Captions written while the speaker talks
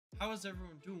How is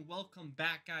everyone doing? Welcome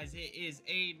back, guys. It is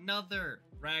another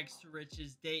Rags to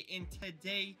Riches day, and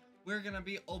today we're going to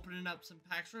be opening up some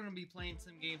packs. We're going to be playing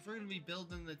some games. We're going to be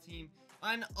building the team,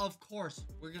 and of course,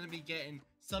 we're going to be getting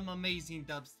some amazing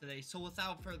dubs today. So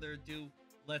without further ado,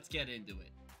 let's get into it.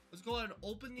 Let's go ahead and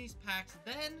open these packs.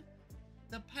 Then,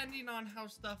 depending on how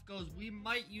stuff goes, we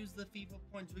might use the FIFA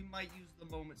points. We might use the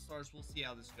moment stars. We'll see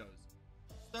how this goes.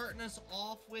 Starting us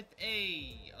off with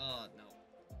a...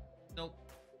 Nope.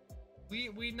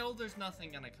 We know there's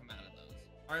nothing gonna come out of those.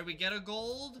 Alright, we get a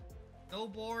gold, no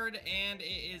board, and it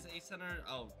is a center.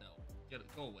 Oh no.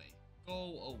 Go away.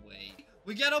 Go away.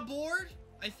 We get a board,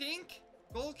 I think.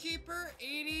 Goalkeeper,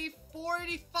 84,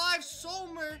 85,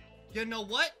 Sommer. You know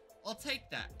what? I'll take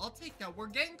that. We're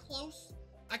getting close.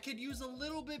 I could use a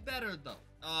little bit better though.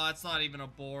 Oh, it's not even a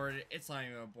board.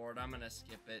 I'm gonna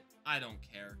skip it. I don't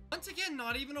care. Once again,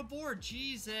 not even a board.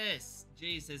 Jesus.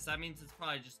 That means it's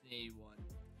probably just an 81.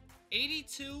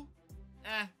 82.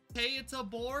 Hey, it's a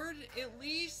board at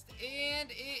least,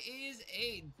 and it is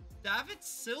a David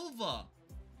Silva.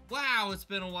 Wow, it's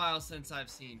been a while since I've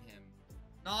seen him.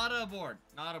 Not a board.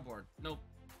 Nope.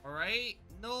 All right,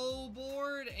 no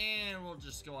board, and we'll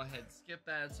just go ahead and skip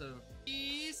that. So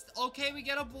East. Okay, we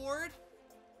get a board.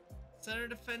 Center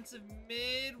defensive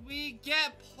mid. We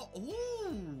get.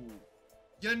 Ooh.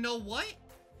 You know what?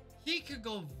 He could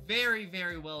go very,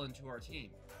 very well into our team.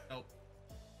 Nope.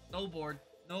 No board,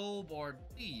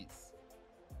 please.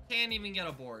 Can't even get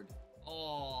a board.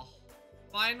 Oh,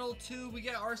 final two. We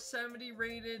get our 70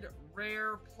 rated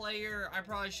rare player. I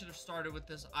probably should have started with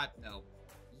this. No.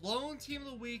 Lone team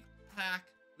of the week pack.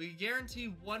 We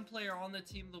guarantee one player on the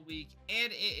team of the week,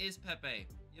 and it is Pepe.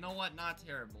 You know what? Not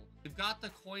terrible. We've got the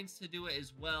coins to do it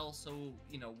as well, so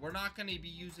you know we're not going to be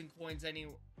using coins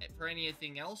for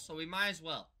anything else, so we might as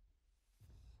well.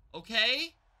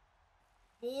 Okay.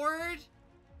 Board.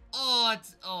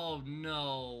 Oh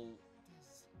no.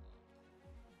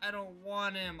 I don't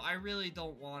want him. I really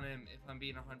don't want him if I'm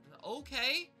being 100%.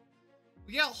 Okay.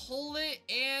 We got Hullet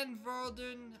and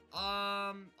Verden.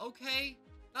 Okay.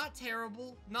 Not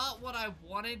terrible. Not what I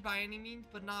wanted by any means,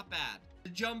 but not bad. The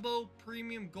Jumbo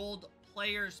Premium Gold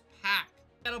Players Pack.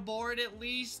 Get a board at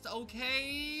least.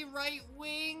 Okay. Right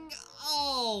wing.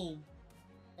 Oh.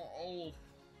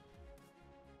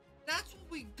 That's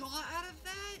what we got out of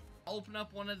that? Open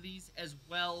up one of these as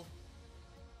well.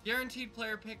 Guaranteed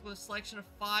player pick with a selection of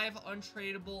 5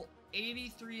 untradeable.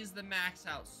 83 is the max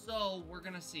out. So we're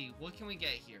gonna see. What can we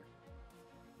get here?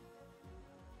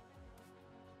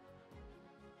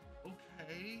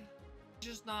 Okay.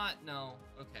 Just not, no.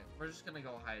 Okay, we're just gonna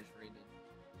go highest rated.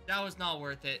 That was not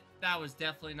worth it. That was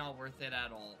definitely not worth it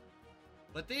at all.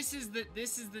 But this is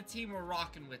the team we're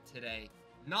rocking with today.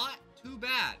 Not too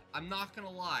bad. I'm not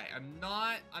gonna lie. I'm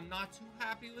not too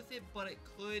happy with it, but it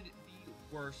could be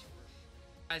worse for sure.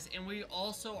 Guys, and we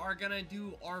also are gonna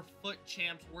do our foot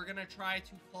champs. We're gonna try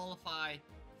to qualify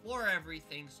for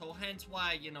everything. So hence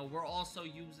why, you know, we're also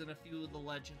using a few of the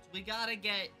legends. We gotta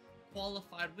get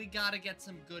qualified. We gotta get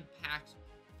some good packs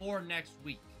for next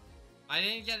week. I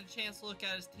didn't get a chance to look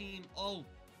at his team. Oh,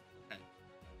 okay.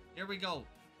 Here we go.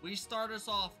 We start us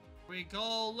off. Here we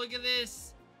go. Look at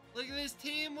this. Look at this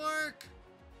teamwork.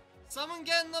 Someone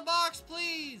get in the box,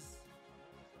 please.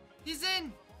 He's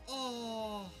in.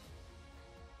 Oh.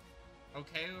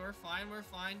 Okay, we're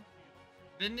fine.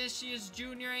 Vinicius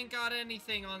Jr. ain't got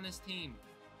anything on this team.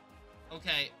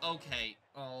 Okay.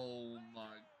 Oh, my.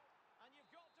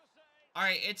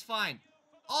 Alright, it's fine.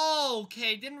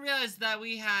 Okay, didn't realize that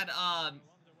we had,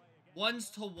 ones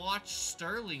to watch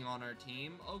Sterling on our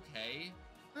team. Okay.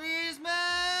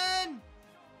 Griezmann!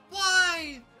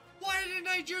 Why? Why didn't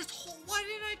I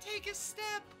take a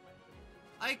step?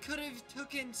 I could have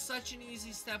taken such an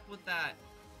easy step with that.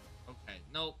 Okay,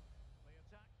 nope.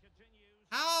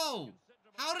 How?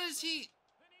 How does he?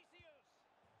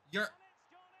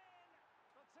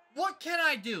 What can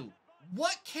I do?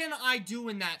 What can I do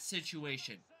in that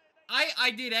situation?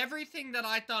 I did everything that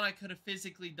I thought I could have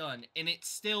physically done, and it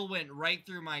still went right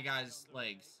through my guy's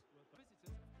legs.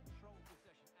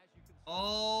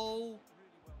 Oh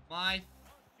my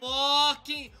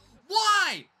fucking...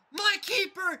 Why? My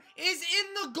keeper is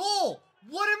in the goal.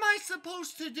 What am I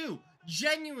supposed to do?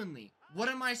 Genuinely, what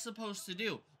am I supposed to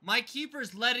do? My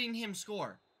keeper's letting him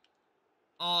score.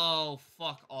 Oh,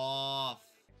 fuck off.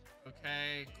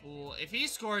 Okay, cool. If he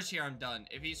scores here, I'm done.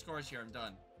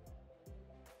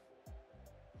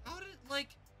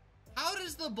 How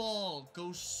does the ball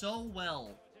go so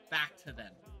well back to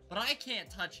them, but I can't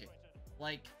touch it?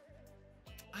 Like,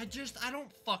 I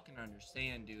don't fucking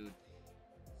understand, dude.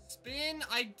 Spin?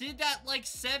 I did that like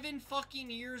 7 fucking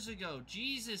years ago.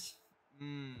 Jesus.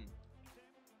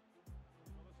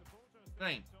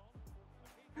 Bang.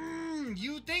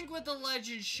 You think with the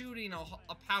legend shooting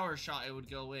a power shot it would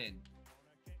go in.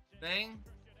 Bang.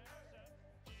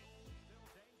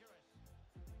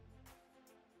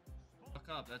 Fuck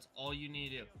up. That's all you need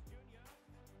to do.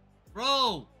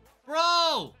 Bro!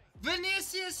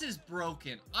 Vinicius is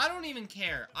broken. I don't even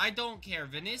care. I don't care.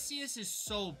 Vinicius is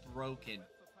so broken.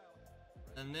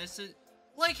 And this is...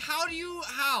 Like, how?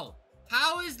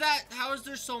 How is that? How is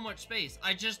there so much space?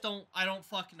 I don't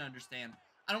fucking understand.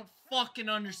 I don't fucking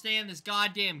understand this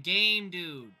goddamn game,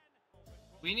 dude.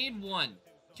 We need one.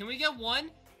 Can we get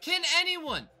one? Can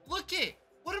anyone? Look it.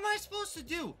 What am I supposed to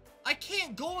do? I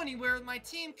can't go anywhere with my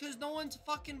team because no one's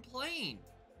fucking playing.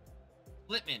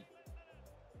 Littman.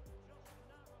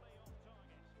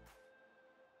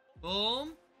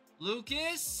 Boom.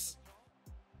 Lucas.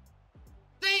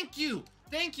 Thank you.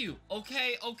 Thank you.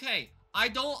 Okay, okay. I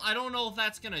don't know if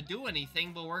that's gonna do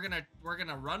anything, but we're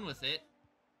gonna run with it.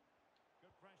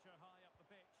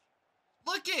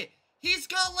 Look it! He's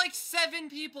got like 7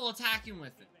 people attacking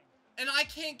with it. And I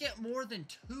can't get more than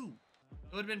 2.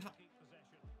 It would've been fun. We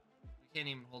can't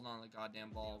even hold on to the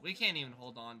goddamn ball. We can't even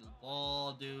hold on to the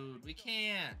ball, dude. We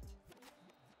can't.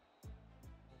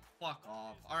 Fuck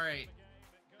off. Alright.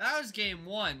 That was game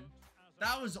 1.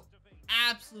 That was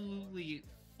absolutely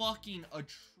fucking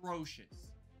atrocious.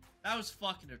 That was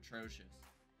fucking atrocious.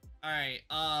 Alright,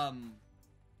 I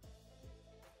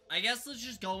guess let's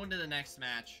just go into the next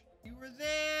match. You were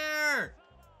there!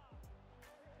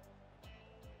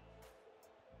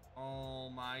 Oh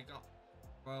my god.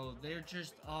 Bro, they're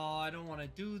just... Oh, I don't want to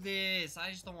do this. I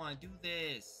just don't want to do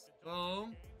this.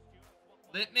 Boom.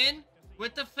 Littman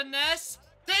with the finesse.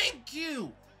 Thank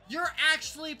you! You're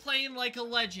actually playing like a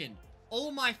legend. Oh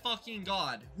my fucking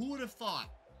god. Who would have thought?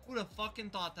 Who would have fucking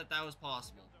thought that that was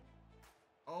possible?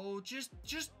 Oh, just...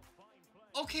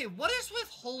 Okay, what is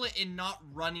with Hullet and not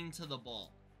running to the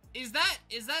ball? Is that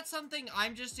something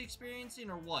I'm just experiencing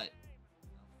or what?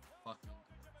 Fucking.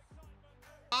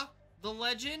 The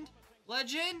legend?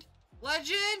 Legend?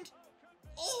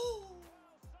 Oh!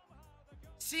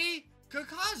 See?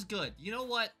 Kaka's good. You know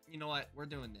what? You know what? We're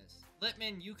doing this.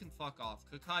 Littman, you can fuck off.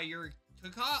 Kaka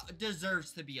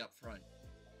deserves to be up front.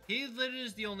 He literally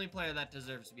is the only player that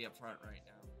deserves to be up front right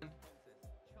now.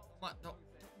 What? No.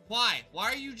 Why?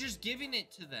 Why are you just giving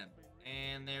it to them?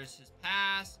 And there's his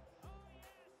pass.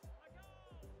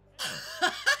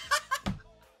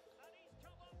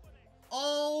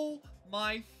 Oh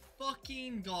my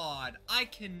fucking god. I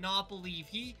cannot believe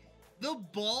the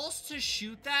balls to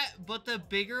shoot that, but the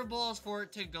bigger balls for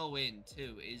it to go in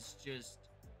too is just,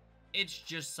 it's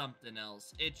just something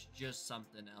else. It's just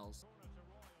something else.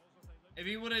 If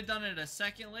he would have done it a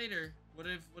second later, would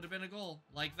have been a goal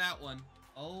like that one.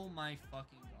 Oh my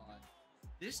fucking god.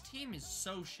 This team is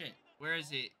so shit. Where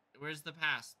is it? Where's the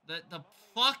pass? The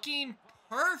fucking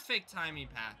perfect timing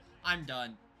pass. I'm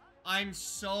done. I'm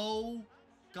so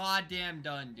goddamn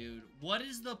done, dude. What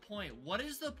is the point? What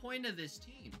is the point of this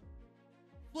team?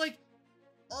 Like,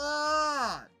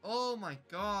 oh my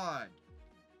god.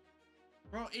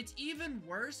 Bro, it's even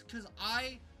worse because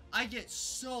I get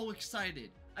so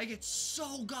excited. I get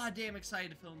so goddamn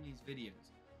excited to film these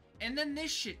videos. And then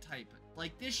this shit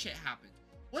this shit happens.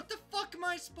 What the fuck am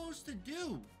I supposed to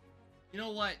do? You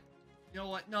know what? You know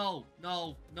what? No.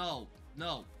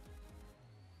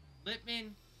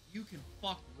 Littman, you can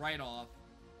fuck right off.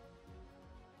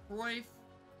 Cruyff.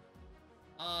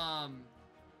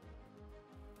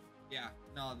 Yeah,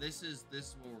 no, this is where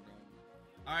we're going.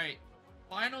 Alright,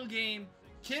 final game.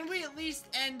 Can we at least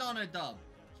end on a dub?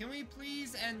 Can we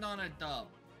please end on a dub?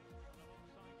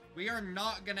 We are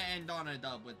not gonna end on a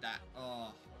dub with that.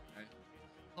 Oh, okay.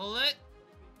 Pull it.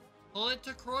 Pull it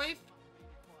to Cruyff.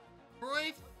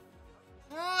 Cruyff.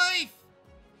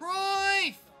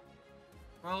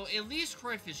 Bro, at least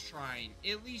Cruyff is trying.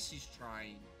 At least he's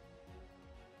trying.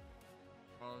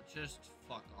 Bro, just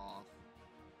fuck off.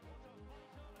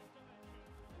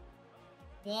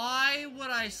 Why would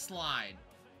I slide?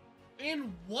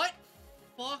 In what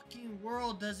fucking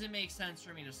world does it make sense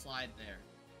for me to slide there?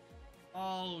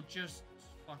 Oh, just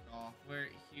fuck off. Where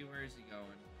is he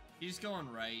going? He's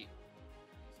going right.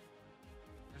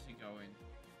 Where's he going?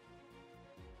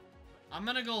 I'm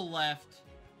gonna go left.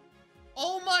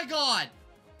 Oh my god!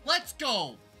 Let's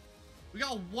go! We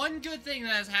got one good thing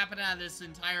that has happened out of this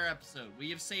entire episode. We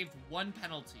have saved one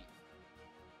penalty.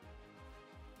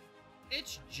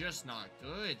 It's just not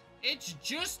good. It's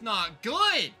just not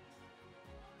good!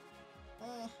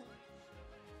 Oh.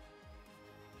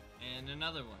 And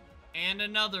another one. And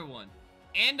another one.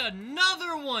 And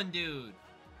another one, dude!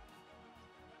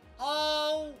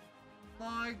 Oh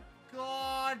my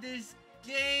god, this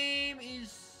game is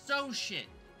so shit.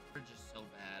 We're just so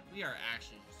bad. We are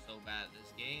actually just so bad at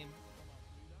this game.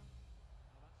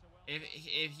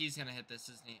 If he's gonna hit this,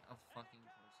 isn't he? Oh, fucking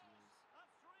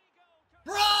course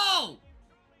he is. Bro!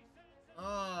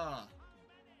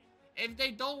 If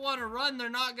they don't want to run, they're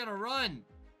not gonna run.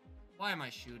 Why am I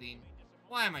shooting?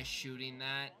 Why am I shooting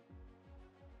that?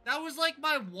 That was like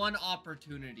my one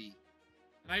opportunity.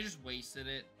 And I just wasted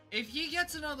it. If he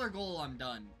gets another goal, I'm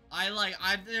done.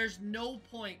 There's no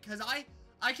point. Because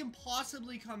I can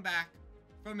possibly come back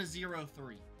from a 0-3.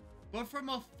 But from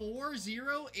a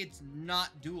 4-0, it's not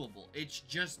doable. It's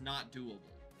just not doable.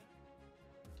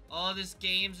 Oh, this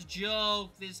game's a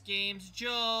joke. This game's a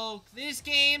joke. This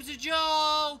game's a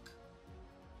joke.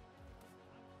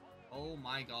 Oh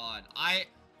my god.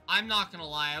 I'm not gonna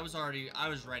lie. I was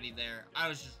ready there. I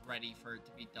was just ready for it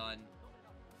to be done.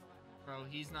 Bro,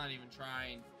 he's not even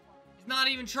trying. He's not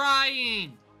even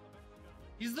trying.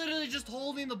 He's literally just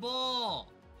holding the ball.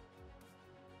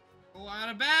 Go out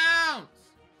of bounds.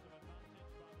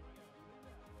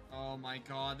 Oh my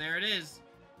god, there it is.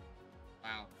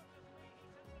 Wow.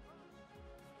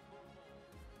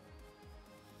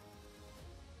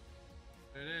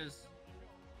 There it is.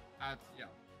 Yeah.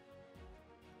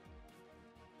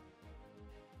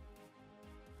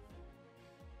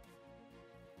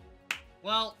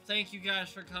 Well, thank you guys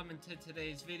for coming to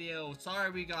today's video.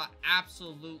 Sorry we got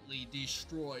absolutely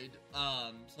destroyed.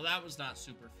 So that was not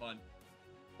super fun.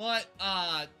 But,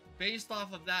 based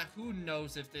off of that, who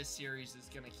knows if this series is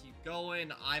gonna keep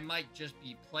going. I might just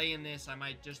be playing this. I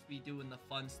might just be doing the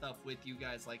fun stuff with you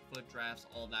guys, like foot drafts,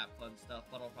 all that fun stuff.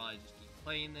 But I'll probably just keep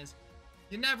playing this.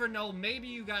 You never know. Maybe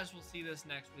you guys will see this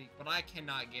next week, but I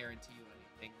cannot guarantee you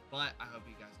anything. But I hope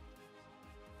you guys